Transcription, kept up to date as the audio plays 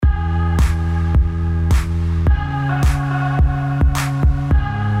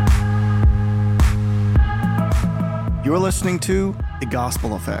You're listening to The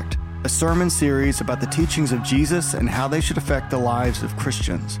Gospel Effect, a sermon series about the teachings of Jesus and how they should affect the lives of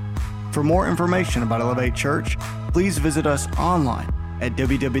Christians. For more information about Elevate Church, please visit us online at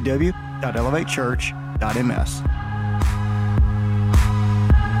www.elevatechurch.ms.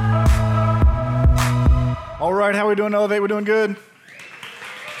 All right, how we doing, Elevate? We doing good?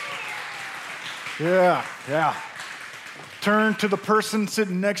 Yeah. Turn to the person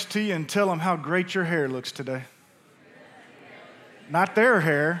sitting next to you and tell them how great your hair looks today. Not their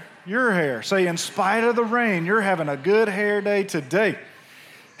hair, your hair. Say, in spite of the rain, you're having a good hair day today.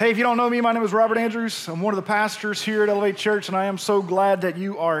 Hey, if you don't know me, my name is Robert Andrews. I'm one of the pastors here at Elevate Church, and I am so glad that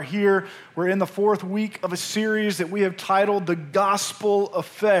you are here. We're in the fourth week of a series that we have titled The Gospel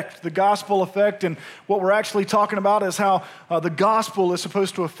Effect. The Gospel Effect, and what we're actually talking about is how the gospel is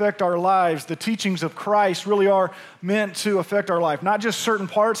supposed to affect our lives. The teachings of Christ really are meant to affect our life. Not just certain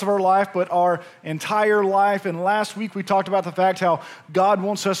parts of our life, but our entire life. And last week we talked about the fact how God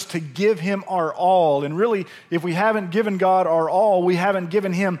wants us to give Him our all. And really, if we haven't given God our all, we haven't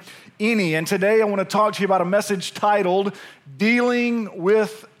given Him any. And today I want to talk to you about a message titled Dealing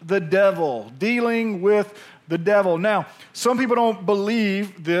with the Devil. Dealing with the devil. Now, some people don't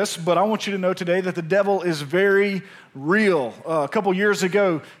believe this, but I want you to know today that the devil is very real. A couple years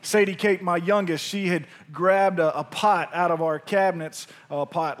ago, Sadie Kate, my youngest, she had grabbed a pot out of our cabinets, a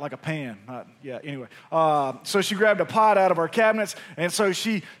pot like a pan. So she grabbed a pot out of our cabinets, and so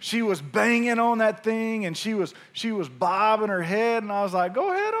she was banging on that thing, and she was bobbing her head, and I was like,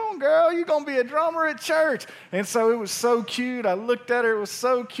 "Go ahead on, girl, you're gonna be a drummer at church." And so it was so cute. I looked at her; it was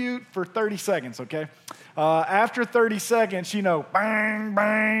so cute for 30 seconds. Okay. After 30 seconds, bang,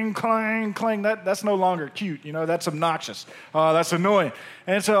 bang, clang, clang, that's no longer cute. That's obnoxious. That's annoying.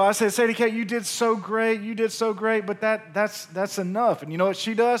 And so I said, Sadie Kate, you did so great, but that's enough. And you know what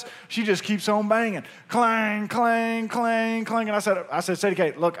she does? She just keeps on banging. Clang, clang, clang, clang. And I said, Sadie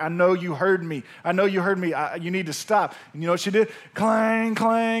Kate, look, I know you heard me. You need to stop. And you know what she did? Clang,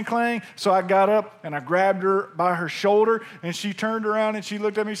 clang, clang. So I got up and I grabbed her by her shoulder, and she turned around and she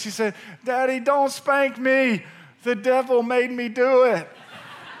looked at me. She said, "Daddy, don't spank me. The devil made me do it."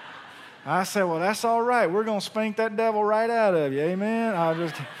 I said, "Well, that's all right. We're going to spank that devil right out of you." Amen. I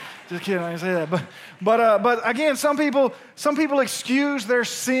just kidding. I didn't say that. But again, some people excuse their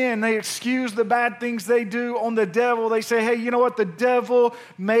sin. They excuse the bad things they do on the devil. They say, "Hey, you know what? The devil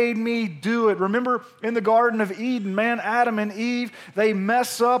made me do it." Remember in the Garden of Eden, man, Adam and Eve, they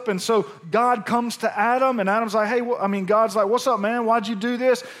mess up. And so God comes to Adam, and Adam's like, God's like, "What's up, man? Why'd you do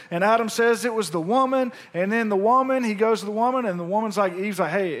this?" And Adam says it was the woman. And then the woman, he goes to the woman, and the woman's like, Eve's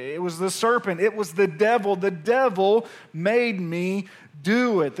like, "Hey, it was the serpent. It was the devil. The devil made me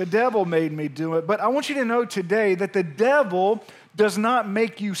do it. The devil made me do it." But I want you to know today that the devil does not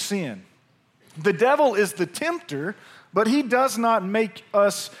make you sin. The devil is the tempter, but he does not make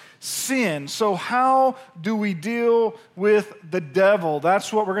us sin. So how do we deal with the devil?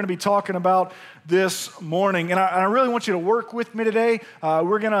 That's what we're going to be talking about this morning. And I really want you to work with me today.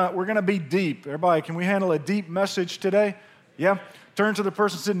 We're gonna be deep. Everybody, can we handle a deep message today? Yeah? Turn to the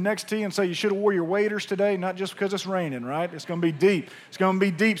person sitting next to you and say, "You should have wore your waders today, not just because it's raining," right? It's going to be deep. It's going to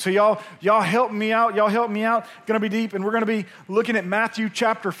be deep. So y'all help me out. It's going to be deep. And we're going to be looking at Matthew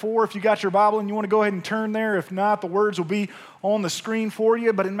chapter 4. If you got your Bible and you want to go ahead and turn there. If not, the words will be on the screen for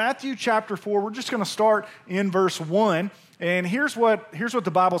you. But in Matthew chapter 4, we're just going to start in verse 1. And here's what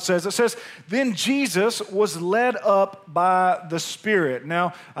the Bible says. It says, "Then Jesus was led up by the Spirit."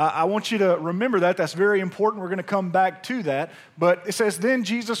 Now, I want you to remember that. That's very important. We're going to come back to that. But it says, "Then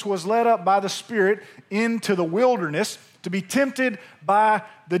Jesus was led up by the Spirit into the wilderness to be tempted by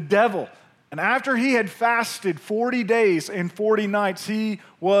the devil. And after he had fasted 40 days and 40 nights, he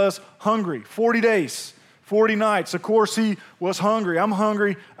was hungry." 40 days. 40 nights. Of course, he was hungry. I'm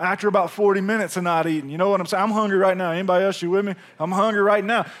hungry after about 40 minutes of not eating. You know what I'm saying? I'm hungry right now. Anybody else, you with me? I'm hungry right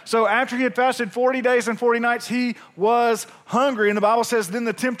now. So after he had fasted 40 days and 40 nights, he was hungry. And the Bible says, "Then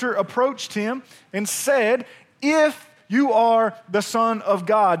the tempter approached him and said, 'If you are the Son of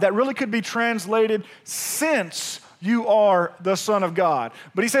God.'" That really could be translated, "Since you are the Son of God."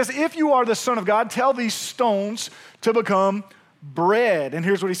 But he says, "If you are the Son of God, tell these stones to become bread." And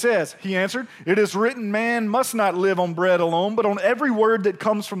here's what he says. He answered, "It is written, man must not live on bread alone, but on every word that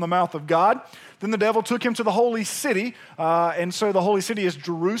comes from the mouth of God." Then the devil took him to the holy city, and so the holy city is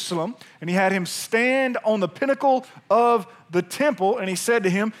Jerusalem, and he had him stand on the pinnacle of the temple, and he said to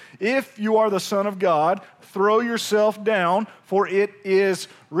him, "If you are the Son of God, throw yourself down, for it is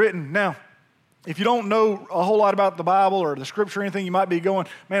written." Now, If you don't know a whole lot about the Bible or the scripture or anything, you might be going,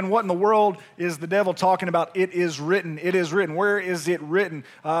 man, what in the world is the devil talking about? It is written. It is written. Where is it written?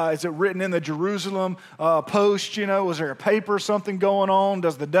 Is it written in the Jerusalem Post? Was there a paper, something going on?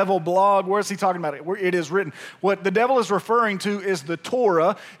 Does the devil blog? Where is he talking about it? Where it is written. What the devil is referring to is the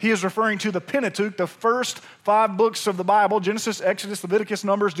Torah. He is referring to the Pentateuch, the first 5 books of the Bible, Genesis, Exodus, Leviticus,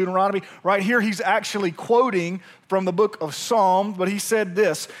 Numbers, Deuteronomy. Right here, he's actually quoting from the book of Psalms, but he said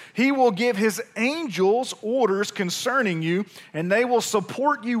this: he will give his angels orders concerning you, and they will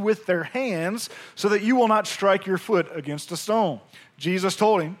support you with their hands so that you will not strike your foot against a stone. Jesus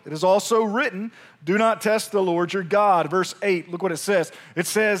told him, it is also written, do not test the Lord your God. Verse 8, look what it says. It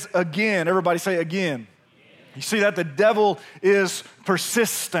says again. Everybody say again. You see that? The devil is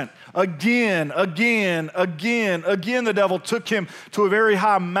persistent. Again, the devil took him to a very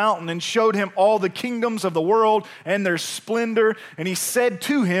high mountain and showed him all the kingdoms of the world and their splendor. And he said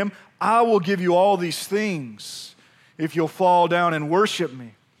to him, I will give you all these things if you'll fall down and worship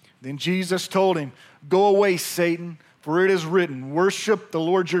me. Then Jesus told him, go away, Satan, for it is written, worship the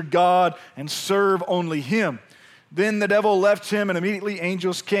Lord your God and serve only him. Then the devil left him, and immediately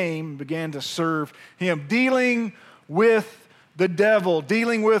angels came and began to serve him. Dealing with the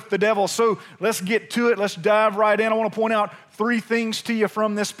devil. So let's get to it. Let's dive right in. I want to point out 3 things to you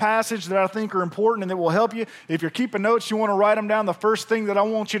from this passage that I think are important and that will help you. If you're keeping notes, you want to write them down. The first thing that I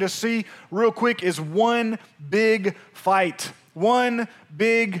want you to see real quick is one big fight. One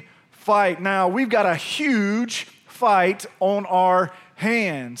big fight. Now, we've got a huge fight on our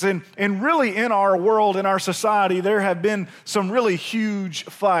hands. And really in our world, in our society, there have been some really huge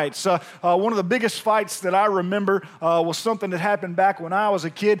fights. One of the biggest fights that I remember was something that happened back when I was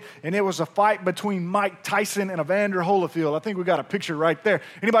a kid, and it was a fight between Mike Tyson and Evander Holyfield. I think we got a picture right there.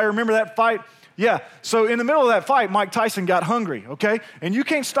 Anybody remember that fight? Yeah, so in the middle of that fight, Mike Tyson got hungry, okay? And you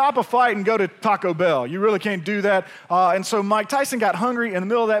can't stop a fight and go to Taco Bell. You really can't do that. And so Mike Tyson got hungry in the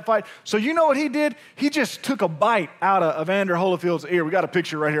middle of that fight. So you know what he did? He just took a bite out of Evander Holyfield's ear. We got a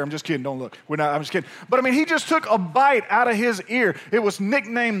picture right here. I'm just kidding. Don't look. I'm just kidding. But I mean, he just took a bite out of his ear. It was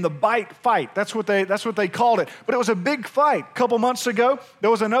nicknamed the bite fight. That's what they called it. But it was a big fight. A couple months ago,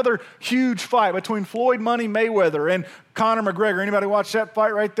 there was another huge fight between Floyd Money Mayweather and Conor McGregor. Anybody watch that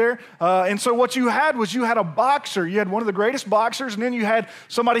fight right there? And so what you had was you had a boxer. You had one of the greatest boxers, and then you had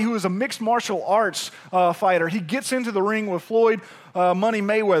somebody who was a mixed martial arts fighter. He gets into the ring with Floyd Money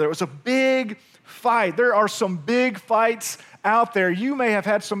Mayweather. It was a big fight. There are some big fights out there. You may have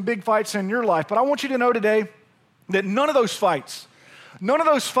had some big fights in your life, but I want you to know today that none of those fights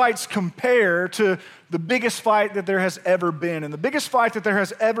compare to the biggest fight that there has ever been. And the biggest fight that there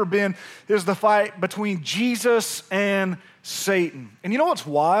has ever been is the fight between Jesus and Satan. And you know what's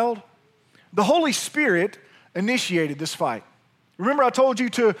wild? The Holy Spirit initiated this fight. Remember I told you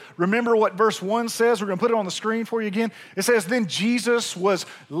to remember what verse 1 says? We're going to put it on the screen for you again. It says, then Jesus was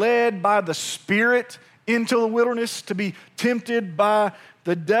led by the Spirit into the wilderness to be tempted by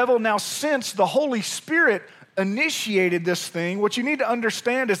the devil. Now, since the Holy Spirit initiated this thing, what you need to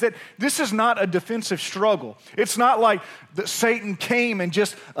understand is that this is not a defensive struggle. It's not like Satan came and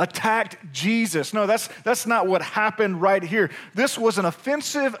just attacked Jesus. No, that's not what happened right here. This was an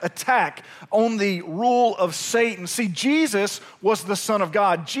offensive attack on the rule of Satan. See, Jesus was the Son of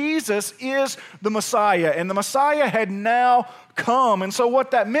God. Jesus is the Messiah, and the Messiah had now come. And so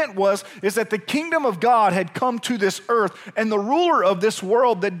what that meant is that the kingdom of God had come to this earth, and the ruler of this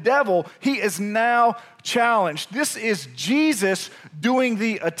world, the devil, he is now challenged. This is Jesus doing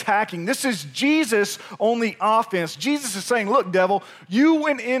the attacking. This is Jesus on the offense. Jesus is saying, look, devil, you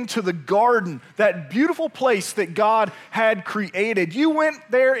went into the garden, that beautiful place that God had created. You went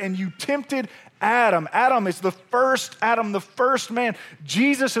there and you tempted Adam. Adam is the first Adam, the first man.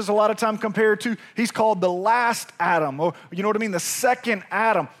 Jesus is a lot of time compared to, he's called the last Adam, or you know what I mean, the second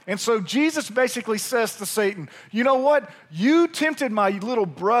Adam. And so Jesus basically says to Satan, you know what? You tempted my little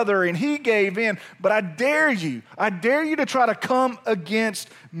brother and he gave in, but I dare you to try to come against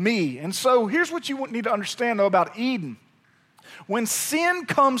me. And so here's what you need to understand though about Eden. When sin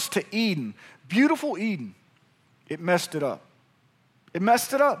comes to Eden, beautiful Eden, it messed it up. It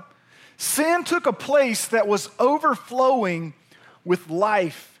messed it up. Sin took a place that was overflowing with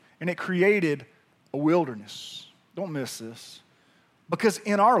life, and it created a wilderness. Don't miss this. Because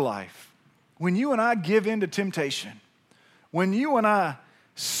in our life, when you and I give in to temptation, when you and I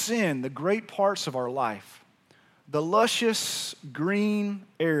sin, the great parts of our life, the luscious green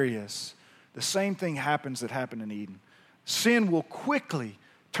areas, the same thing happens that happened in Eden. Sin will quickly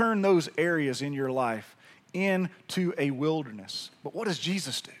turn those areas in your life into a wilderness. But what does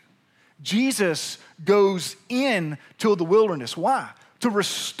Jesus do? Jesus goes into the wilderness. Why? to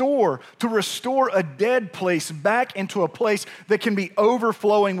restore a dead place back into a place that can be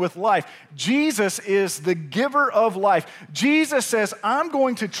overflowing with life. Jesus is the giver of life. Jesus says, I'm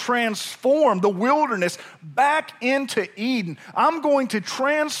going to transform the wilderness back into Eden. I'm going to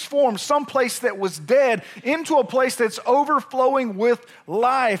transform some place that was dead into a place that's overflowing with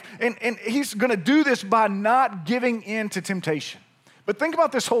life. And he's going to do this by not giving in to temptation. But think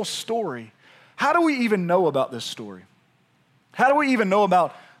about this whole story. How do we even know about this story? How do we even know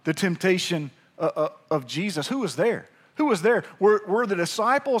about the temptation of Jesus? Who was there? Who was there? Were the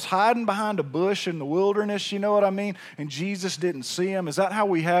disciples hiding behind a bush in the wilderness, you know what I mean? And Jesus didn't see them? Is that how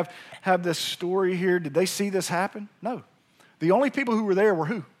we have this story here? Did they see this happen? No. The only people who were there were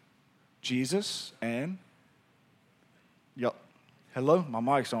who? Jesus and, hello? My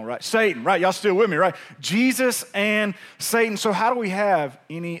mic's on, right? Satan, right? Y'all still with me, right? Jesus and Satan. So how do we have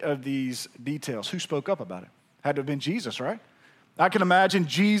any of these details? Who spoke up about it? Had to have been Jesus, right? I can imagine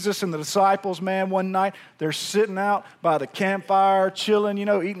Jesus and the disciples, man, one night, they're sitting out by the campfire, chilling,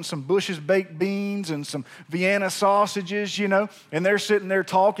 eating some Bush's baked beans and some Vienna sausages, and they're sitting there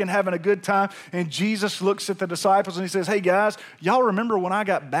talking, having a good time, and Jesus looks at the disciples and he says, hey guys, y'all remember when I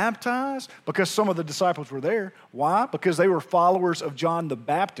got baptized? Because some of the disciples were there. Why? Because they were followers of John the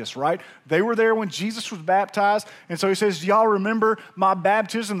Baptist, right? They were there when Jesus was baptized, and so he says, y'all remember my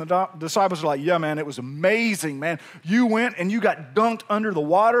baptism? The disciples are like, yeah, man, it was amazing, man. You went and you got dunked under the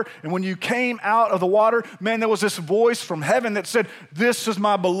water, and when you came out of the water, man, there was this voice from heaven that said, this is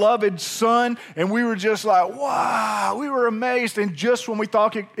my beloved son, and we were just like, wow, we were amazed, and just when we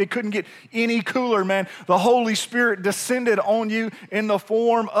thought it couldn't get any cooler, man, the Holy Spirit descended on you in the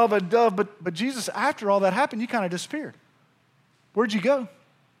form of a dove, but Jesus, after all that happened, you kind of disappeared. Where'd you go?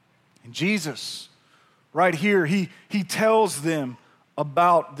 And Jesus, right here, he tells them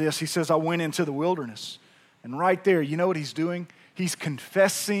about this. He says, I went into the wilderness. And right there, you know what he's doing? He's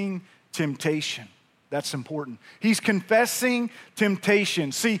confessing temptation. That's important. He's confessing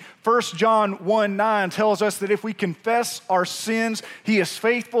temptation. See, 1 John 1:9 tells us that if we confess our sins, he is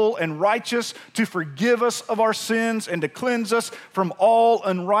faithful and righteous to forgive us of our sins and to cleanse us from all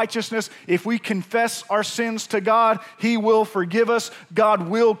unrighteousness. If we confess our sins to God, he will forgive us. God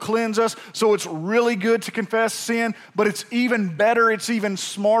will cleanse us. So it's really good to confess sin, but it's even better, it's even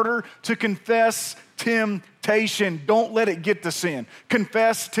smarter to confess temptation. Don't let it get to sin.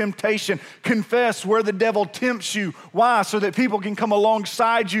 Confess temptation. Confess where the devil tempts you. Why? So that people can come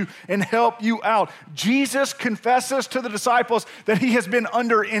alongside you and help you out. Jesus confesses to the disciples that he has been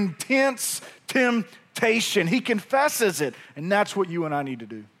under intense temptation. He confesses it, and that's what you and I need to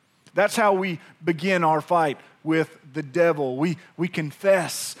do. That's how we begin our fight with the devil. We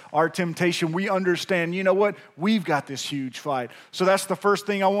confess our temptation. We understand, you know what? We've got this huge fight. So that's the first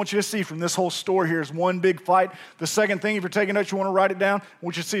thing I want you to see from this whole story here is one big fight. The second thing, if you're taking notes, you want to write it down, I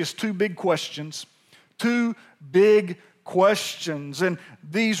want you to see is two big questions. Two big questions. And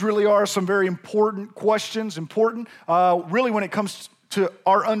these really are some very important questions. Really when it comes to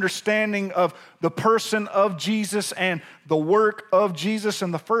our understanding of the person of Jesus and the work of Jesus.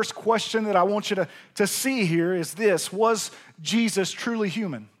 And the first question that I want you to see here is this: was Jesus truly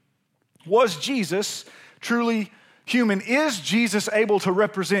human? Was Jesus truly human? Is Jesus able to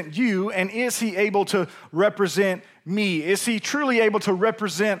represent you, and is he able to represent me? Is he truly able to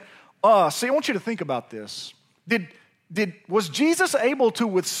represent us? See, I want you to think about this. Was Jesus able to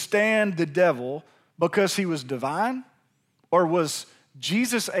withstand the devil because he was divine, or was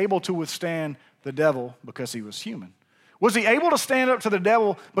Jesus able to withstand the devil because he was human? Was he able to stand up to the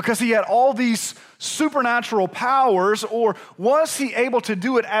devil because he had all these supernatural powers, or was he able to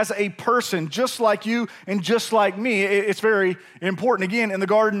do it as a person just like you and just like me? It's very important. Again, in the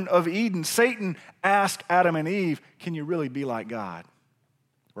Garden of Eden, Satan asked Adam and Eve, can you really be like God?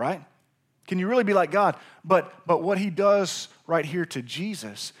 Right? Can you really be like God? But what he does right here to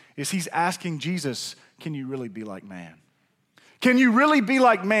Jesus is he's asking Jesus, can you really be like man? Can you really be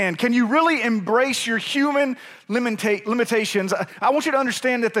like man? Can you really embrace your human limitations? I want you to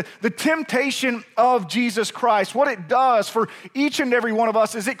understand that the temptation of Jesus Christ, what it does for each and every one of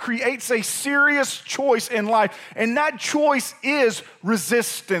us is it creates a serious choice in life, and that choice is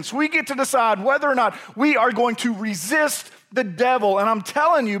resistance. We get to decide whether or not we are going to resist the devil. And I'm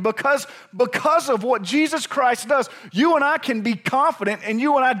telling you, because of what Jesus Christ does, you and I can be confident, and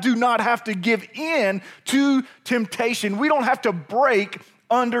you and I do not have to give in to temptation. We don't have to break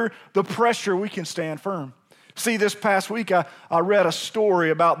under the pressure. We can stand firm. See, this past week, I read a story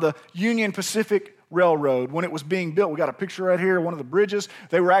about the Union Pacific Railroad. When it was being built, we got a picture right here, one of the bridges.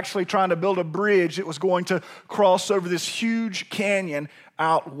 They were actually trying to build a bridge that was going to cross over this huge canyon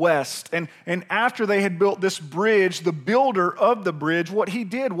out west. And after they had built this bridge, the builder of the bridge, what he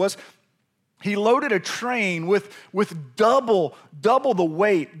did was he loaded a train with double the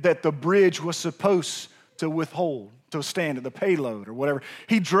weight that the bridge was supposed to withhold, to stand at the payload or whatever.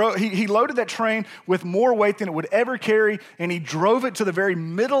 He loaded that train with more weight than it would ever carry, and he drove it to the very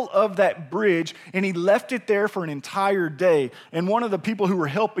middle of that bridge, and he left it there for an entire day. And one of the people who were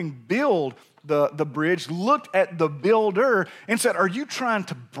helping build the bridge looked at the builder and said, "Are you trying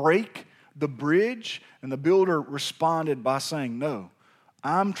to break the bridge?" And the builder responded by saying, "No,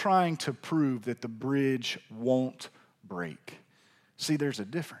 I'm trying to prove that the bridge won't break." See, there's a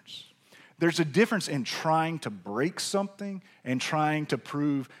difference. There's a difference in trying to break something and trying to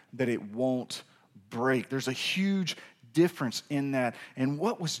prove that it won't break. There's a huge difference in that. And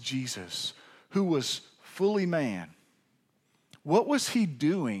what was Jesus, who was fully man? What was he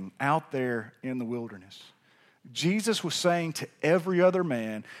doing out there in the wilderness? Jesus was saying to every other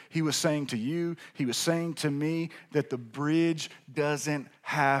man, he was saying to you, he was saying to me, that the bridge doesn't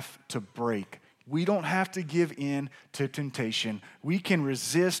have to break. We don't have to give in to temptation. We can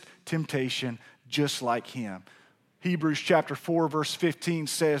resist temptation just like him. Hebrews chapter 4, verse 15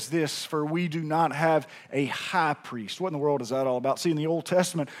 says this, "For we do not have a high priest." What in the world is that all about? See, in the Old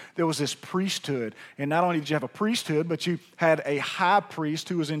Testament, there was this priesthood. And not only did you have a priesthood, but you had a high priest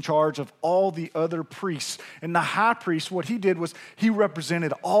who was in charge of all the other priests. And the high priest, what he did was he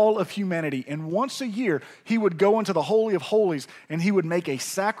represented all of humanity. And once a year, he would go into the Holy of Holies and he would make a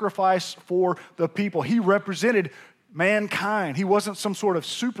sacrifice for the people. He represented mankind. He wasn't some sort of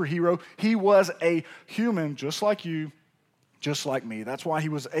superhero. He was a human just like you, just like me. That's why he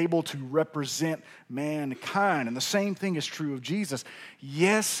was able to represent mankind. And the same thing is true of Jesus.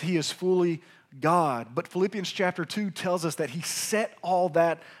 Yes, he is fully God, but Philippians chapter 2 tells us that he set all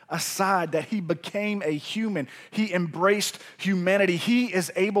that aside, that he became a human. He embraced humanity. He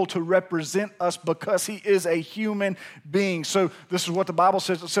is able to represent us because he is a human being. So this is what the Bible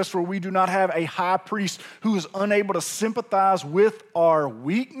says. It says, "For we do not have a high priest who is unable to sympathize with our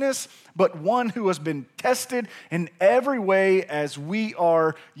weakness, but one who has been tested in every way as we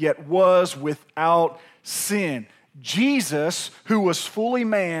are, yet was without sin." Jesus, who was fully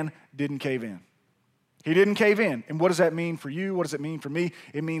man, didn't cave in. He didn't cave in. And what does that mean for you? What does it mean for me?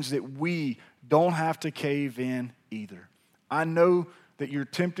 It means that we don't have to cave in either. I know that you're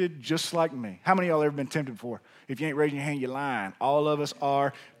tempted just like me. How many of y'all ever been tempted before? If you ain't raising your hand, you're lying. All of us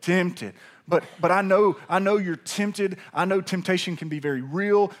are tempted. But I know you're tempted. I know temptation can be very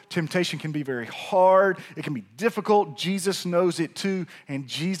real. Temptation can be very hard. It can be difficult. Jesus knows it too. And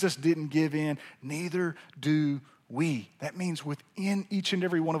Jesus didn't give in. Neither do we. That means within each and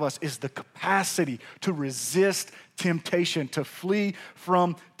every one of us is the capacity to resist temptation, to flee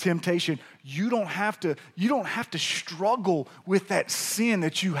from temptation. You don't have to struggle with that sin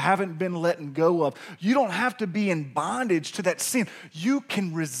that you haven't been letting go of. You don't have to be in bondage to that sin. You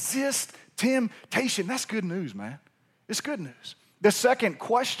can resist temptation. That's good news, man. It's good news. The second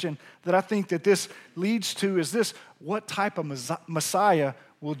question that I think that this leads to is this: what type of Messiah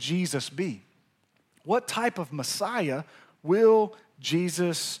will Jesus be? What type of Messiah will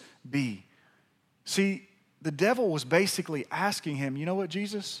Jesus be? See, the devil was basically asking him, you know what,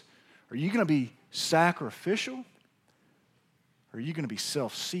 Jesus? Are you going to be sacrificial? Or are you going to be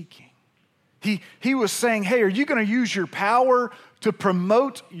self-seeking? He was saying, hey, are you going to use your power to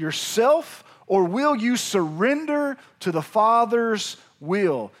promote yourself? Or will you surrender to the Father's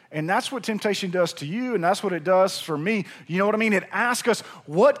will? And that's what temptation does to you, and that's what it does for me. You know what I mean? It asks us,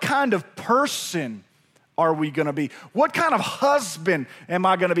 what kind of person are we going to be? What kind of husband am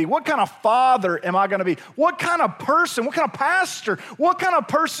I going to be? What kind of father am I going to be? What kind of person, what kind of pastor, what kind of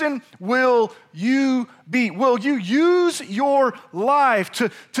person will you be? Will you use your life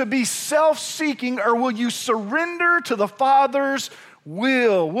to be self-seeking, or will you surrender to the Father's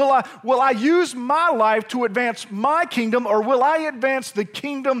will? Will I use my life to advance my kingdom, or will I advance the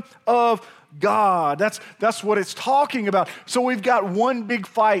kingdom of God? That's what it's talking about. So we've got one big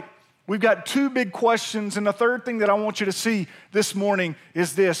fight. We've got two big questions, and the third thing that I want you to see this morning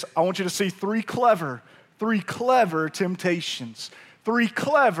is this. I want you to see three clever temptations. Three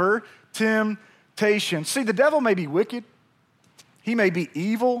clever temptations. See, the devil may be wicked. He may be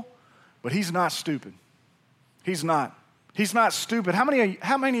evil, but he's not stupid. He's not. He's not stupid. How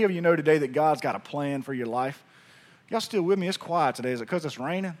many of you know today that God's got a plan for your life? Y'all still with me? It's quiet today. Is it because it's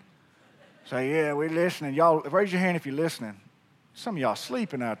raining? Say, yeah, we're listening. Y'all, raise your hand if you're listening. Some of y'all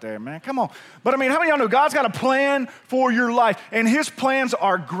sleeping out there, man. Come on. But I mean, how many of y'all know God's got a plan for your life? And his plans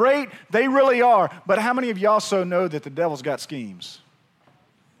are great. They really are. But how many of y'all also know that the devil's got schemes?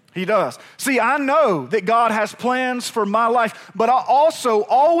 He does. See, I know that God has plans for my life, but I also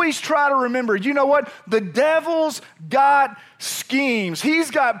always try to remember, you know what? The devil's got schemes.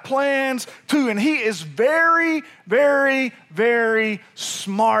 He's got plans too, and he is very, very, very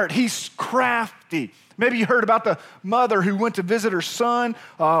smart. He's crafty. Maybe you heard about the mother who went to visit her son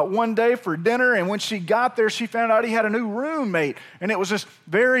one day for dinner, and when she got there, she found out he had a new roommate, and it was this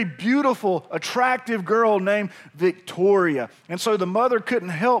very beautiful, attractive girl named Victoria. And so the mother couldn't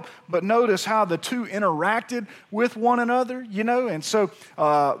help but notice how the two interacted with one another, you know, and so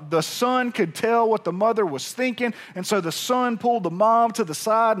the son could tell what the mother was thinking, and so the son pulled the mom to the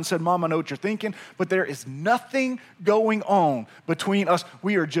side and said, "Mom, I know what you're thinking, but there is nothing going on between us.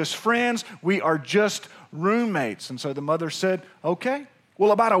 We are just friends. We are just roommates." And so the mother said, "Okay."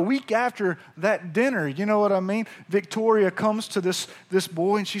 Well, about a week after that dinner, you know what I mean? Victoria comes to this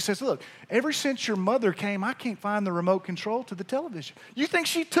boy and she says, "Look, ever since your mother came, I can't find the remote control to the television. You think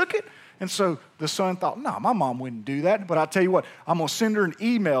she took it?" And so the son thought, "No, my mom wouldn't do that. But I'll tell you what, I'm going to send her an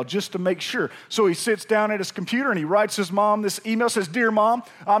email just to make sure." So he sits down at his computer and he writes his mom this email, says, "Dear Mom,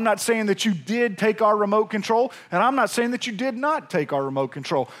 I'm not saying that you did take our remote control, and I'm not saying that you did not take our remote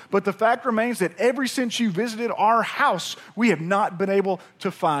control. But the fact remains that ever since you visited our house, we have not been able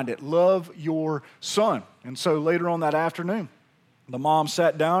to find it. Love, your son." And so later on that afternoon, the mom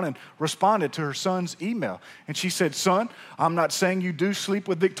sat down and responded to her son's email. And she said, "Son, I'm not saying you do sleep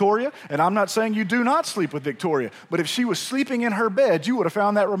with Victoria, and I'm not saying you do not sleep with Victoria. But if she was sleeping in her bed, you would have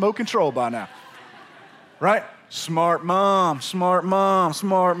found that remote control by now." Right? Smart mom, smart mom,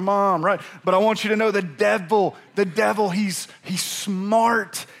 smart mom, right? But I want you to know the devil, he's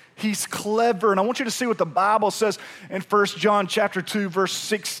smart. He's clever. And I want you to see what the Bible says in 1 John chapter 2, verse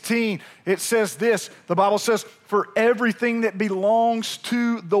 16. It says this. The Bible says, "For everything that belongs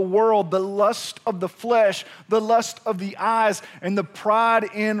to the world, the lust of the flesh, the lust of the eyes, and the pride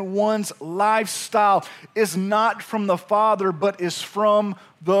in one's lifestyle is not from the Father, but is from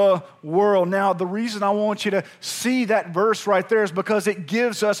the world." Now, the reason I want you to see that verse right there is because it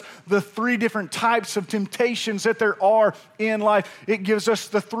gives us the three different types of temptations that there are in life. It gives us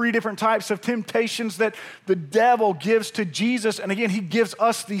the three different types of temptations that the devil gives to Jesus. And again, he gives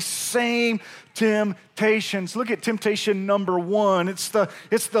us the same temptations. Look at temptation number one. It's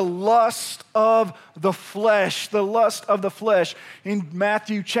the lust of the flesh, the lust of the flesh. In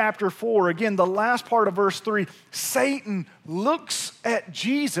Matthew chapter 4, again, the last part of verse 3, Satan looks at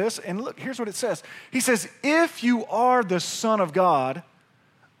Jesus, and look, here's what it says. He says, "If you are the Son of God,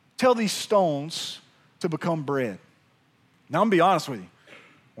 tell these stones to become bread." Now, I'm going to be honest with you.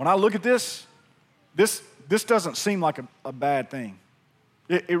 When I look at this doesn't seem like a bad thing.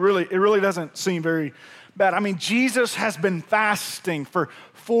 It really doesn't seem very bad. I mean, Jesus has been fasting for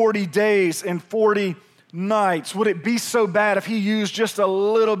 40 days and 40 nights. Would it be so bad if he used just a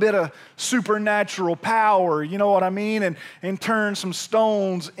little bit of supernatural power, you know what I mean, and turned some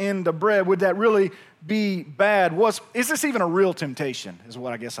stones into bread? Would that really be bad? Is this even a real temptation, is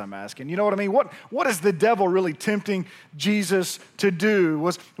what I guess I'm asking. You know what I mean? What is the devil really tempting Jesus to do?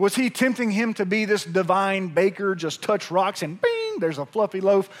 Was he tempting him to be this divine baker, just touch rocks and bing, there's a fluffy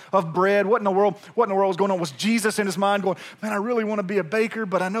loaf of bread? What in the world was going on? Was Jesus in his mind going, "Man, I really want to be a baker,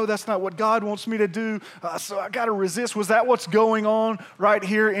 but I know that's not what God wants me to do, so I got to resist"? Was that what's going on right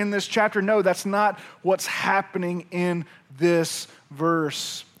here in this chapter? No, that's not what's happening in this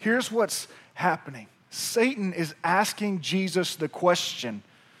verse. Here's what's happening. Satan is asking Jesus the question,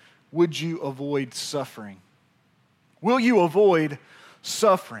 would you avoid suffering? Will you avoid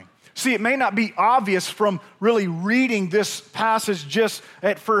suffering? See, it may not be obvious from really reading this passage just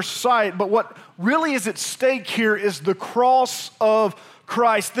at first sight, but what really is at stake here is the cross of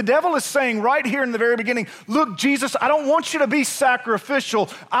Christ. The devil is saying right here in the very beginning, "Look, Jesus, I don't want you to be sacrificial.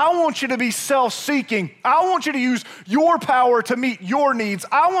 I want you to be self-seeking. I want you to use your power to meet your needs.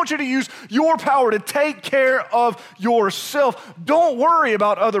 I want you to use your power to take care of yourself. Don't worry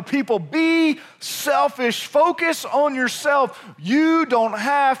about other people. Be selfish. Focus on yourself. You don't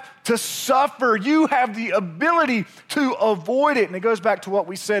have to suffer. You have the ability to avoid it." And it goes back to what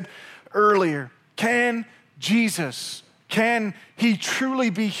we said earlier. Can he truly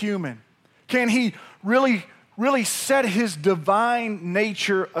be human? Can he really set his divine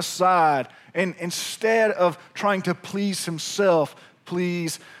nature aside and instead of trying to please himself,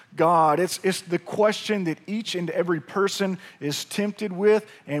 please God? It's the question that each and every person is tempted with.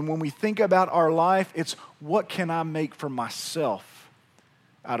 And when we think about our life, it's what can I make for myself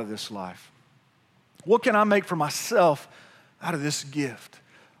out of this life? What can I make for myself out of this gift.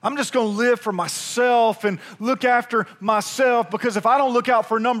 I'm just going to live for myself and look after myself, because if I don't look out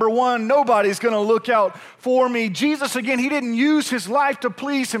for number one, nobody's going to look out for me. Jesus, again, he didn't use his life to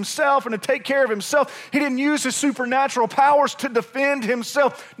please himself and to take care of himself. He didn't use his supernatural powers to defend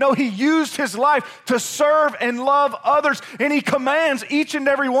himself. No, he used his life to serve and love others, and he commands each and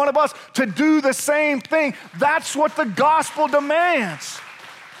every one of us to do the same thing. That's what the gospel demands.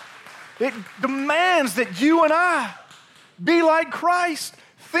 It demands that you and I be like Christ.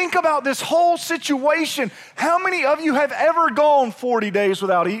 Think about this whole situation. How many of you have ever gone 40 days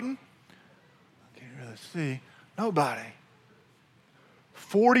without eating? Can't really see. Nobody.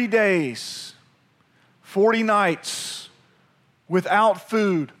 40 days, 40 nights without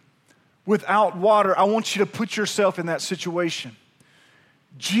food, without water. I want you to put yourself in that situation.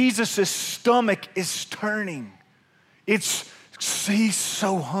 Jesus' stomach is turning. He's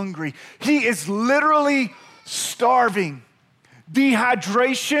so hungry. He is literally starving.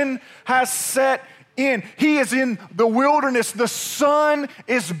 Dehydration has set in. He is in the wilderness. The sun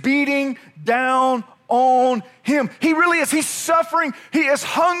is beating down on him. He really is. He's suffering. He is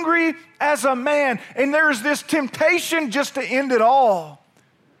hungry as a man. And there is this temptation just to end it all,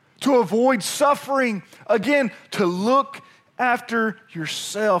 to avoid suffering. Again, to look after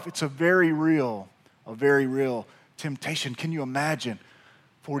yourself. It's a very real temptation. Can you imagine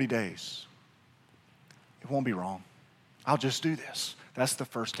 40 days? It won't be wrong. I'll just do this. That's the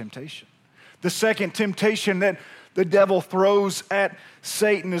first temptation. The second temptation that the devil throws at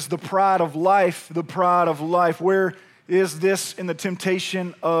Satan is the pride of life. The pride of life. Where is this in the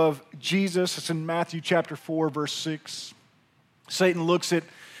temptation of Jesus? It's in Matthew chapter 4, verse 6. Satan looks at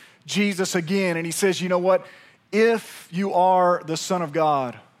Jesus again and he says, you know what? If you are the Son of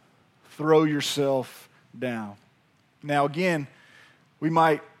God, throw yourself down. Now again, we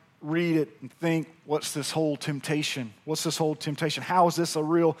might read it and think, what's this whole temptation? What's this whole temptation? How is this a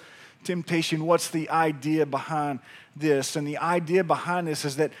real temptation? What's the idea behind this? And the idea behind this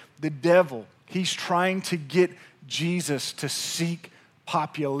is that the devil, he's trying to get Jesus to seek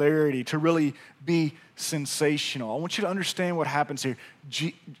popularity, to really be sensational. I want you to understand what happens here.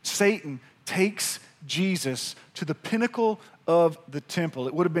 Satan takes Jesus to the pinnacle of the temple.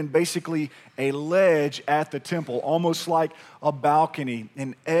 It would have been basically a ledge at the temple, almost like a balcony.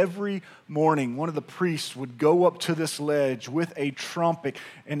 And every morning, one of the priests would go up to this ledge with a trumpet,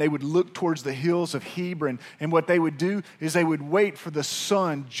 and they would look towards the hills of Hebron. And what they would do is they would wait for the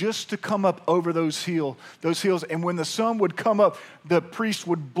sun just to come up over those hills. And when the sun would come up, the priest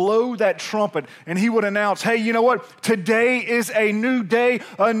would blow that trumpet, and he would announce, hey, you know what? Today is a new day.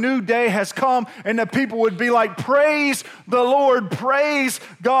 A new day has come. And the people would be like, praise the Lord, praise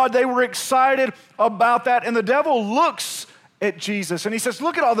God. They were excited about that. And the devil looks at Jesus and he says,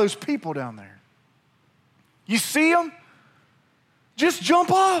 look at all those people down there. You see them? Just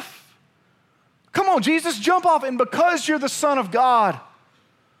jump off. Come on, Jesus, jump off. And because you're the Son of God,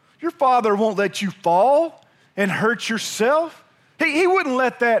 your Father won't let you fall and hurt yourself. He wouldn't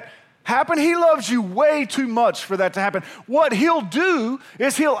let that happen. He loves you way too much for that to happen. What he'll do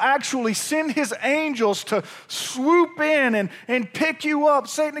is he'll actually send his angels to swoop in and pick you up.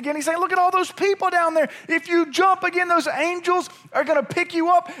 Satan again, he's saying, look at all those people down there. If you jump again, those angels are going to pick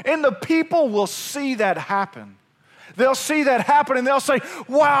you up, and the people will see that happen. They'll see that happen and they'll say,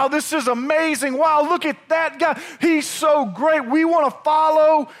 wow, this is amazing. Wow, look at that guy. He's so great. We want to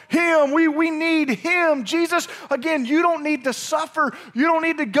follow him. We need him. Jesus, again, you don't need to suffer. You don't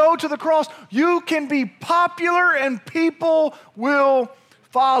need to go to the cross. You can be popular and people will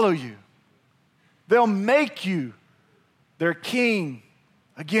follow you. They'll make you their king.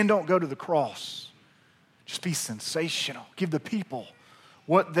 Again, don't go to the cross. Just be sensational. Give the people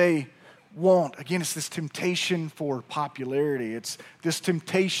what they want. Again, it's this temptation for popularity. It's this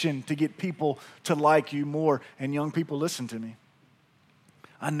temptation to get people to like you more. And young people, listen to me.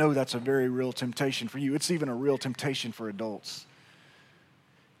 I know that's a very real temptation for you. It's even a real temptation for adults.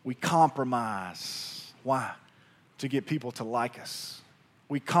 We compromise. Why? To get people to like us.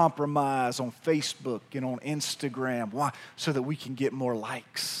 We compromise on Facebook and on Instagram. Why? So that we can get more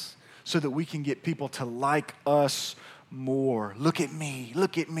likes. So that we can get people to like us more. Look at me,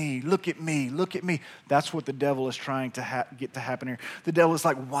 look at me, look at me, look at me. That's what the devil is trying to get to happen here. The devil is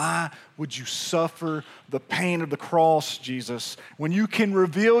like, why would you suffer the pain of the cross, Jesus, when you can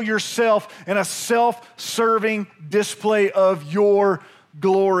reveal yourself in a self-serving display of your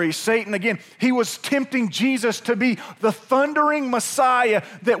glory. Satan, again, he was tempting Jesus to be the thundering Messiah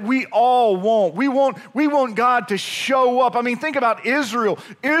that we all want. We want God to show up. I mean, think about Israel.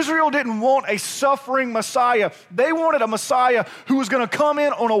 Israel didn't want a suffering Messiah. They wanted a Messiah who was going to come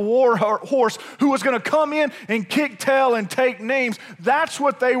in on a war horse, who was going to come in and kick tail and take names. That's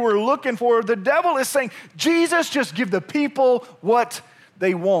what they were looking for. The devil is saying, Jesus, just give the people what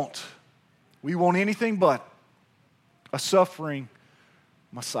they want. We want anything but a suffering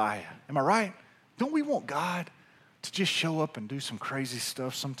Messiah. Am I right? Don't we want God to just show up and do some crazy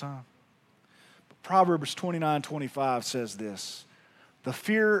stuff sometime? But Proverbs 29:25 says this: the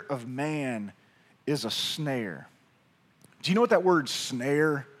fear of man is a snare. Do you know what that word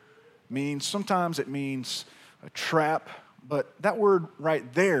snare means? Sometimes it means a trap, but that word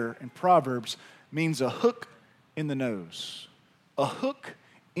right there in Proverbs means a hook in the nose. A hook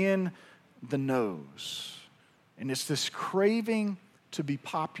in the nose. And it's this craving to be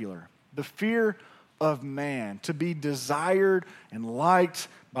popular, the fear of man, to be desired and liked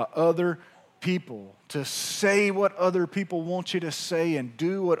by other people, to say what other people want you to say and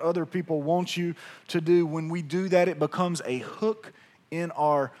do what other people want you to do. When we do that, it becomes a hook in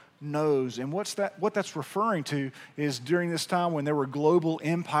our nose. And what that's referring to is during this time when there were global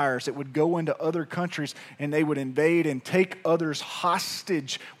empires that would go into other countries and they would invade and take others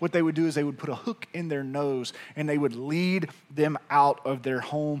hostage. What they would do is they would put a hook in their nose and they would lead them out of their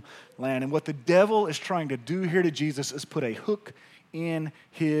homeland. And what the devil is trying to do here to Jesus is put a hook in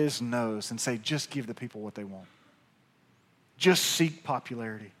his nose and say, just give the people what they want. Just seek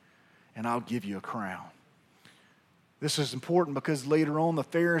popularity and I'll give you a crown. This is important because later on the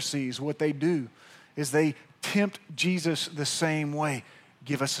Pharisees, what they do is they tempt Jesus the same way.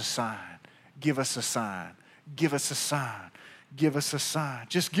 Give us a sign. Give us a sign. Give us a sign. Give us a sign.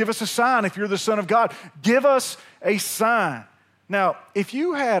 Just give us a sign if you're the Son of God. Give us a sign. Now, if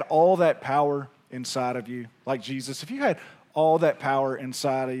you had all that power inside of you, like Jesus, if you had all that power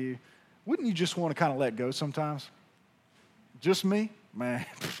inside of you, wouldn't you just want to kind of let go sometimes? Just me? Man,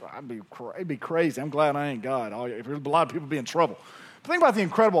 it'd be crazy. I'm glad I ain't God. A lot of people be in trouble. But think about the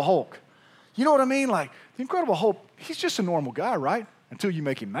Incredible Hulk. You know what I mean? Like, the Incredible Hulk, he's just a normal guy, right? Until you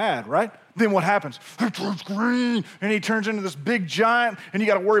make him mad, right? Then what happens? He turns green, and he turns into this big giant, and you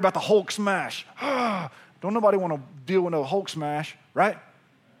got to worry about the Hulk smash. Don't nobody want to deal with no Hulk smash, right?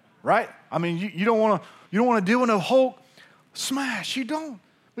 Right? I mean, you don't want to deal with no Hulk smash. You don't.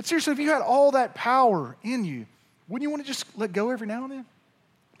 But seriously, if you had all that power in you, wouldn't you want to just let go every now and then?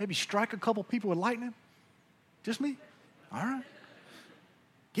 Maybe strike a couple people with lightning? Just me? All right.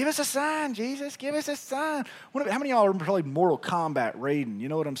 Give us a sign, Jesus. Give us a sign. How many of y'all remember playing Mortal Kombat Raiden? You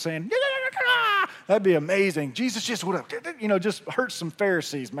know what I'm saying? That'd be amazing. Jesus just would have, just hurt some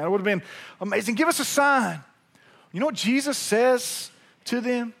Pharisees, man. It would have been amazing. Give us a sign. You know what Jesus says to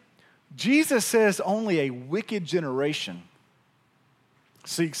them? Jesus says only a wicked generation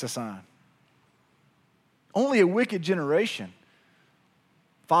seeks a sign. Only a wicked generation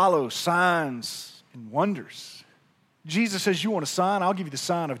follows signs and wonders. Jesus says, you want a sign? I'll give you the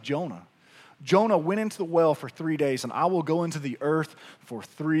sign of Jonah. Jonah went into the well for 3 days, and I will go into the earth for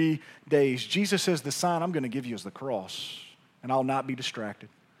 3 days. Jesus says, the sign I'm going to give you is the cross, and I'll not be distracted.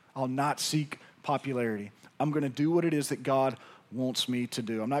 I'll not seek popularity. I'm going to do what it is that God wants me to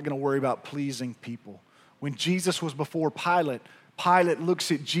do. I'm not going to worry about pleasing people. When Jesus was before Pilate, Pilate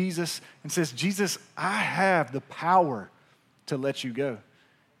looks at Jesus and says, Jesus, I have the power to let you go.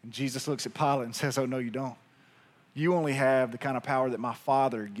 And Jesus looks at Pilate and says, oh, no, you don't. You only have the kind of power that my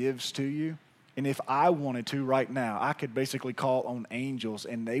Father gives to you. And if I wanted to right now, I could basically call on angels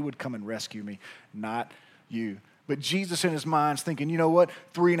and they would come and rescue me, not you. But Jesus in his mind's thinking, you know what?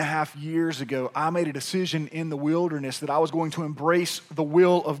 3.5 years ago, I made a decision in the wilderness that I was going to embrace the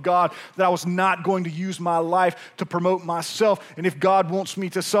will of God, that I was not going to use my life to promote myself. And if God wants me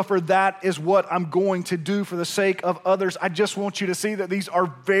to suffer, that is what I'm going to do for the sake of others. I just want you to see that these are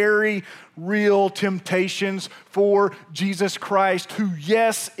very real temptations for Jesus Christ, who,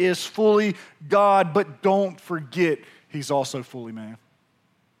 yes, is fully God, but don't forget, he's also fully man.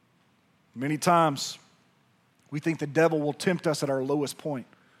 Many times, we think the devil will tempt us at our lowest point,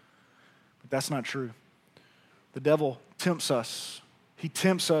 but that's not true. The devil tempts us. He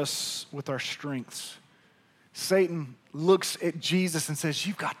tempts us with our strengths. Satan looks at Jesus and says,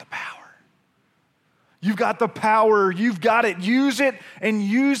 you've got the power. You've got the power. You've got it. Use it and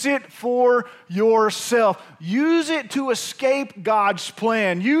use it for yourself. Use it to escape God's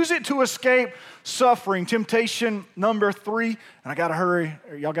plan. Use it to escape suffering. Temptation number 3, and I got to hurry.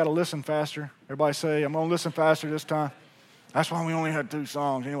 Y'all got to listen faster. Everybody say, I'm going to listen faster this time. That's why we only had 2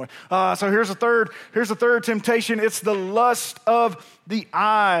 songs anyway. So here's the third temptation. It's the lust of the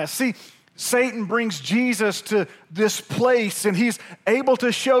eyes. See, Satan brings Jesus to this place, and he's able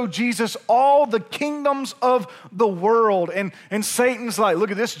to show Jesus all the kingdoms of the world. And Satan's like, look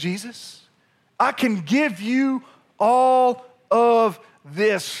at this, Jesus. I can give you all of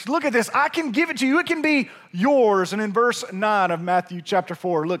this. Look at this. I can give it to you. It can be yours. And in verse 9 of Matthew chapter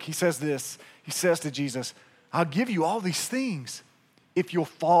 4, look, he says this. He says to Jesus, I'll give you all these things if you'll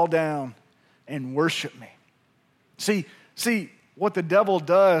fall down and worship me. See what the devil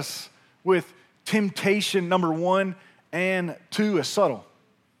does with temptation number 1 and 2 is subtle.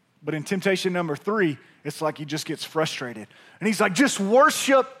 But in temptation number 3, it's like he just gets frustrated. And he's like, just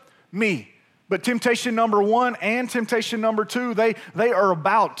worship me. But temptation number 1 and temptation number 2, they are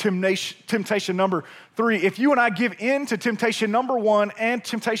about temptation number 3. If you and I give in to temptation number 1 and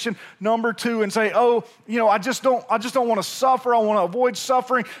temptation number 2 and say, oh, I just don't want to suffer. I want to avoid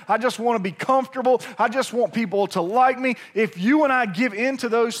suffering. I just want to be comfortable. I just want people to like me. If you and I give in to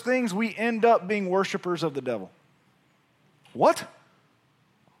those things, we end up being worshipers of the devil. What?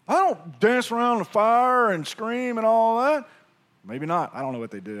 I don't dance around the fire and scream and all that. Maybe not. I don't know what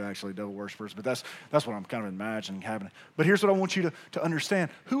they do, actually, devil worshipers, but that's what I'm kind of imagining happening. But here's what I want you to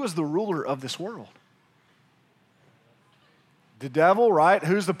understand. Who is the ruler of this world? The devil, right?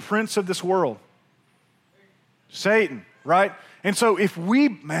 Who's the prince of this world? Satan, right? And so if we,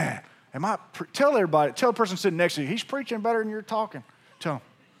 tell the person sitting next to you, he's preaching better than you're talking. Tell him,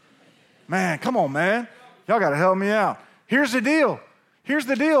 man, come on, man. Y'all got to help me out. Here's the deal.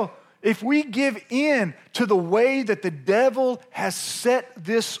 If we give in to the way that the devil has set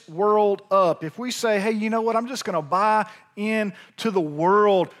this world up, if we say, hey, you know what, I'm just going to buy into the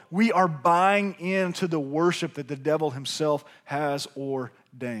world, we are buying into the worship that the devil himself has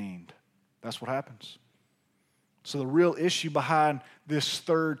ordained. That's what happens. So the real issue behind this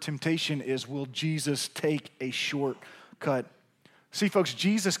third temptation is, will Jesus take a shortcut? See, folks,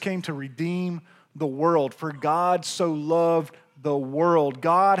 Jesus came to redeem the world. For God so loved the world.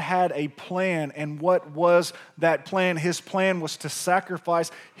 God had a plan, and what was that plan? His plan was to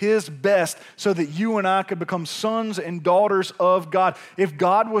sacrifice His best so that you and I could become sons and daughters of God. If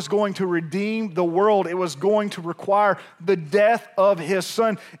God was going to redeem the world, it was going to require the death of His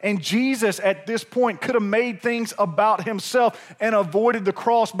Son. And Jesus at this point could have made things about Himself and avoided the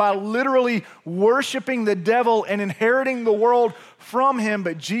cross by literally worshiping the devil and inheriting the world from him.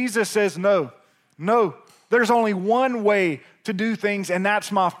 But Jesus says, no, there's only one way to do things, and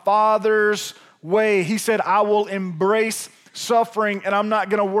that's my Father's way. He said, I will embrace suffering, and I'm not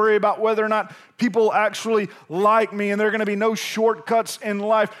going to worry about whether or not people actually like me, and there are going to be no shortcuts in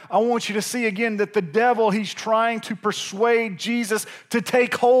life. I want you to see again that the devil, he's trying to persuade Jesus to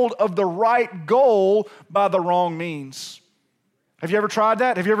take hold of the right goal by the wrong means. Have you ever tried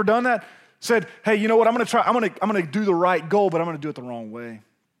that? Have you ever done that? Said, hey, you know what, I'm going to do the right goal, but I'm going to do it the wrong way.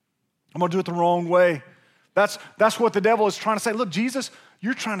 I'm going to do it the wrong way. That's what the devil is trying to say. Look, Jesus,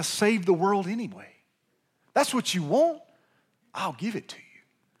 you're trying to save the world anyway. That's what you want. I'll give it to you.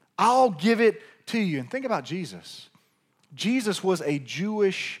 I'll give it to you. And think about Jesus. Jesus was a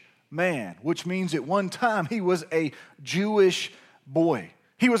Jewish man, which means at one time he was a Jewish boy.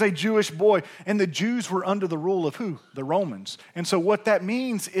 He was a Jewish boy, and the Jews were under the rule of who? The Romans. And so what that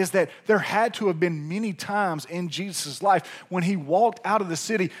means is that there had to have been many times in Jesus' life when he walked out of the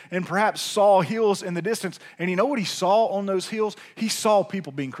city and perhaps saw hills in the distance. And you know what he saw on those hills? He saw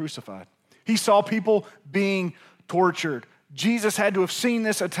people being crucified. He saw people being tortured. Jesus had to have seen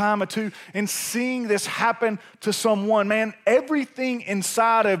this a time or two, and seeing this happen to someone, man, everything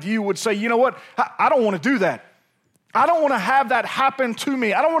inside of you would say, you know what? I don't want to do that. I don't want to have that happen to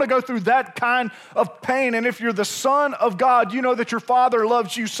me. I don't want to go through that kind of pain. And if you're the Son of God, you know that your Father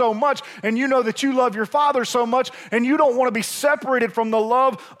loves you so much, and you know that you love your Father so much, and you don't want to be separated from the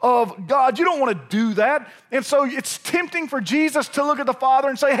love of God. You don't want to do that. And so it's tempting for Jesus to look at the Father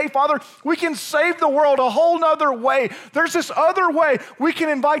and say, hey, Father, we can save the world a whole nother way. There's this other way. We can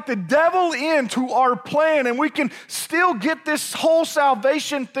invite the devil into our plan, and we can still get this whole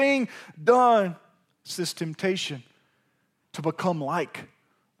salvation thing done. It's this temptation to become like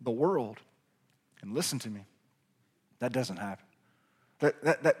the world. And listen to me, that doesn't happen.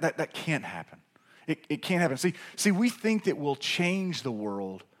 That can't happen. It can't happen. See, we think that we'll change the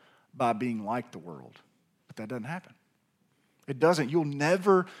world by being like the world, but that doesn't happen. It doesn't. You'll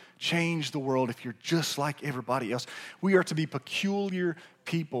never change the world if you're just like everybody else. We are to be peculiar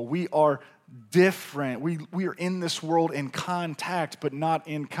people. We are different. We are in this world in contact, but not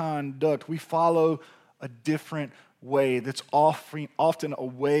in conduct. We follow a different way that's often a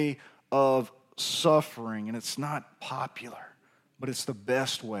way of suffering, and it's not popular, but it's the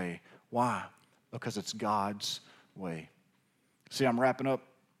best way. Why? Because it's God's way. See, I'm wrapping up,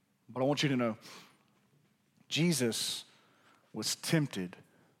 but I want you to know Jesus was tempted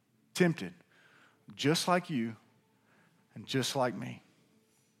just like you and just like me.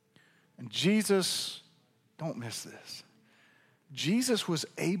 And Jesus, don't miss this, Jesus was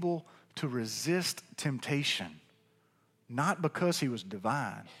able to resist temptation, not because he was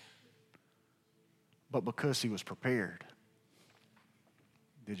divine, but because he was prepared.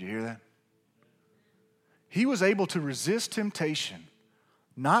 Did you hear that? He was able to resist temptation,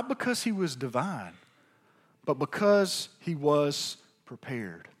 not because he was divine, but because he was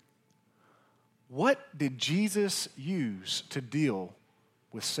prepared. What did Jesus use to deal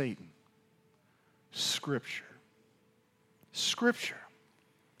with Satan? Scripture. Scripture.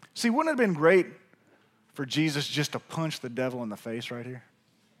 See, wouldn't it have been great for Jesus just to punch the devil in the face right here?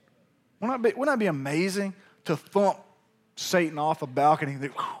 Wouldn't that be amazing to thump Satan off a balcony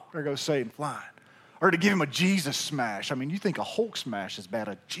and there goes Satan flying? Or to give him a Jesus smash. I mean, you think a Hulk smash is bad,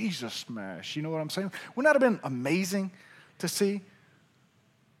 a Jesus smash. You know what I'm saying? Wouldn't that have been amazing to see?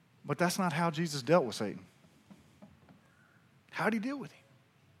 But that's not how Jesus dealt with Satan. How did he deal with him?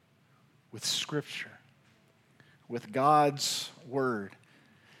 With Scripture. With God's Word.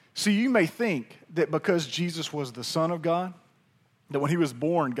 See, you may think that because Jesus was the Son of God, that when he was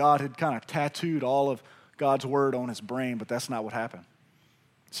born, God had kind of tattooed all of God's Word on his brain, but that's not what happened.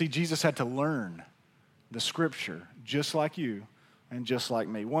 See, Jesus had to learn the Scripture just like you and just like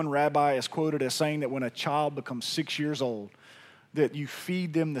me. One rabbi is quoted as saying that when a child becomes 6 years old, that you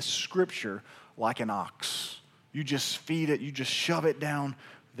feed them the Scripture like an ox. You just feed it, you just shove it down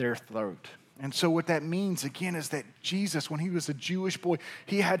their throat. And so what that means, again, is that Jesus, when he was a Jewish boy,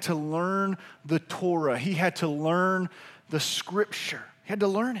 he had to learn the Torah. He had to learn the Scripture. He had to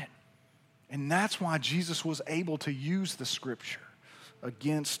learn it. And that's why Jesus was able to use the Scripture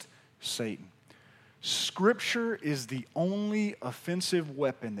against Satan. Scripture is the only offensive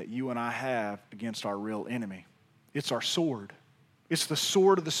weapon that you and I have against our real enemy. It's our sword. It's the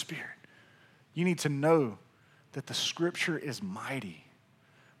sword of the Spirit. You need to know that the Scripture is mighty.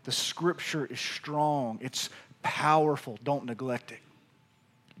 The Scripture is strong. It's powerful. Don't neglect it.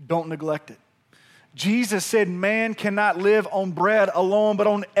 Don't neglect it. Jesus said, man cannot live on bread alone, but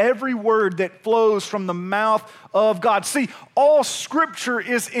on every word that flows from the mouth of God. See, all Scripture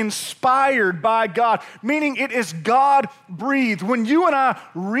is inspired by God, meaning it is God-breathed. When you and I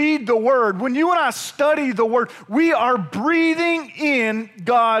read the Word, when you and I study the Word, we are breathing in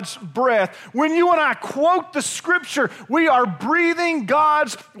God's breath. When you and I quote the Scripture, we are breathing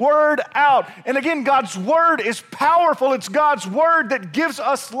God's Word out. And again, God's Word is powerful. It's God's Word that gives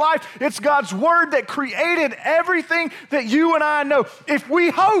us life. It's God's Word that created everything that you and I know. If we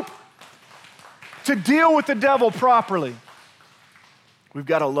hope to deal with the devil properly, we've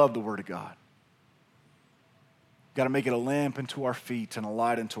got to love the Word of God. We've got to make it a lamp unto our feet and a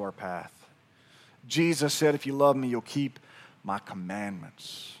light unto our path. Jesus said, if you love me, you'll keep my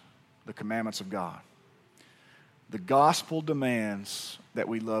commandments, the commandments of God. The gospel demands that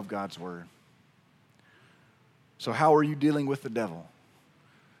we love God's Word. So how are you dealing with the devil?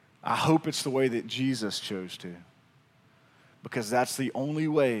 I hope it's the way that Jesus chose to, because that's the only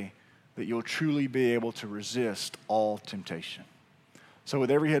way that you'll truly be able to resist all temptation. So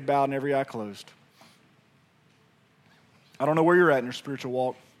with every head bowed and every eye closed, I don't know where you're at in your spiritual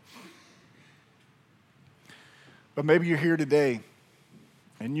walk, but maybe you're here today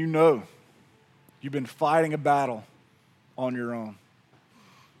and you know you've been fighting a battle on your own.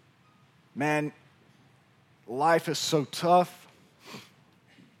 Man, life is so tough.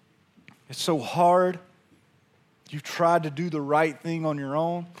 It's so hard. You've tried to do the right thing on your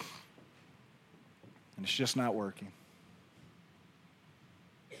own, and it's just not working.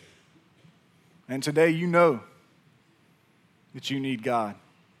 And today you know that you need God.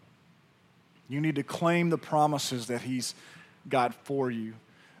 You need to claim the promises that He's got for you,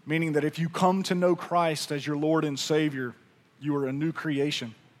 meaning that if you come to know Christ as your Lord and Savior, you are a new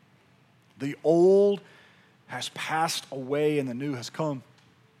creation. The old has passed away and the new has come.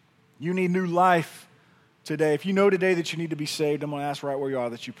 You need new life today. If you know today that you need to be saved, I'm going to ask right where you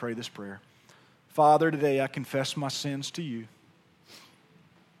are that you pray this prayer. Father, today I confess my sins to you.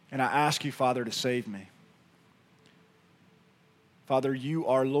 And I ask you, Father, to save me. Father, you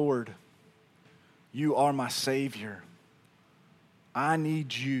are Lord. You are my Savior. I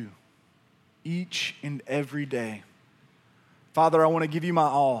need you each and every day. Father, I want to give you my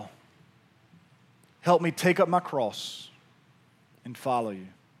all. Help me take up my cross and follow you.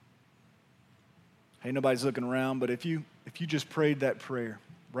 Hey, nobody's looking around, but if you just prayed that prayer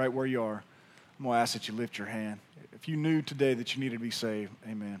right where you are, I'm going to ask that you lift your hand. If you knew today that you needed to be saved,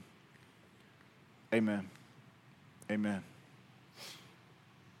 amen. Amen. Amen.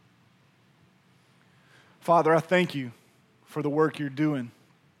 Father, I thank you for the work you're doing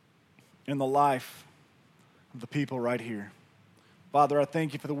in the life of the people right here. Father, I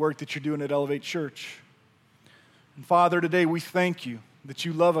thank you for the work that you're doing at Elevate Church. And Father, today we thank you that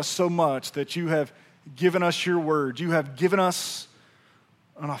you love us so much, that you have given us your word. You have given us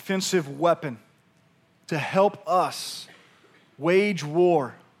an offensive weapon to help us wage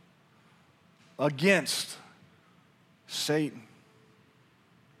war against Satan.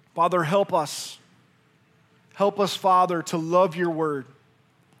 Father, help us. Help us, Father, to love your word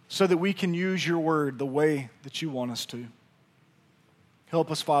so that we can use your word the way that you want us to. Help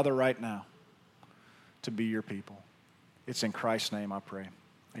us, Father, right now to be your people. It's in Christ's name I pray.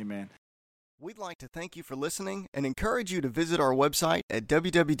 Amen. We'd like to thank you for listening and encourage you to visit our website at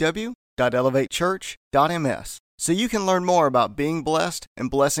www.elevatechurch.ms so you can learn more about being blessed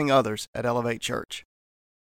and blessing others at Elevate Church.